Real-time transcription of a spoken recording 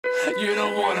You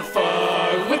don't wanna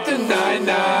fuck with the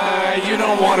 99. You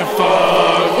don't wanna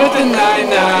fuck with the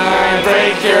 99.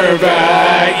 Break your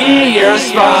back, eat your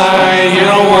spine. You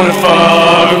don't wanna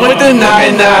fuck with the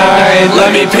 99. Let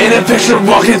me paint a picture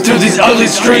walking through these ugly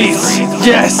streets.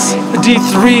 Yes,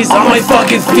 D3's on my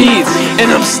fucking feet, and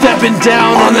I'm stepping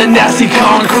down on the nasty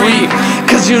concrete.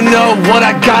 Cause you know what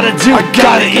I gotta do, I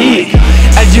gotta eat.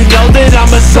 And you know that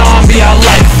I'm a zombie, I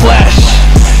like flesh.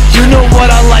 You know what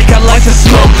I like to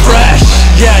smoke fresh.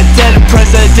 Yeah, dead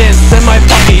presidents in my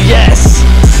pocket, yes.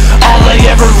 All I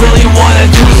ever really wanna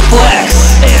do is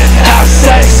flex and have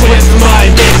sex with my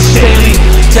bitch daily.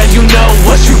 Yeah, you know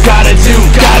what you gotta do,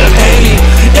 gotta pay me.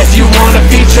 If you want a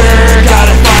feature,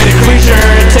 gotta find a creature.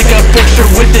 Take a picture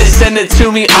with it, send it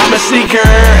to me, I'm a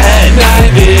sneakerhead.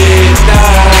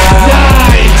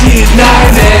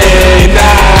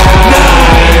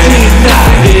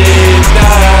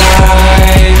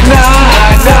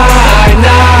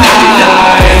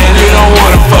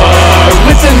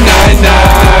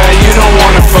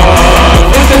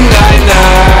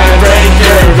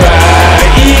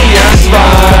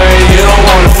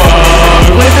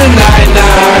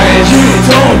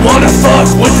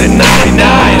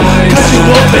 99, cause you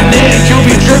open it, you'll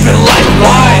be dripping like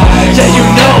wine. Yeah, you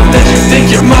know that you think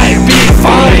you might be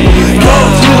fine. Go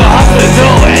to the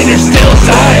hospital and you're still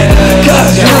dying,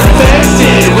 cause you're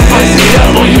infected with my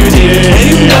CWD. And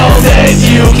you know that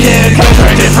you can't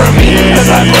contract it from me,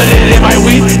 cause I put it in my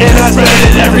weed and I spread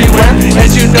it everywhere.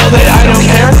 And you know that I don't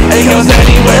care, it goes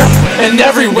anywhere and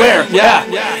everywhere. Yeah,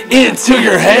 into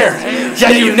your hair.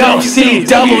 Yeah, you know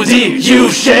CWD, you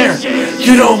share.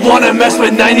 You don't wanna mess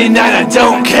with 99, I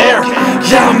don't care.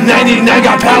 Yeah, I'm 99,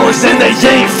 got powers and they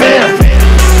ain't fair.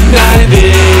 99,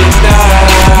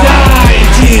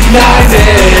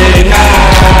 1990.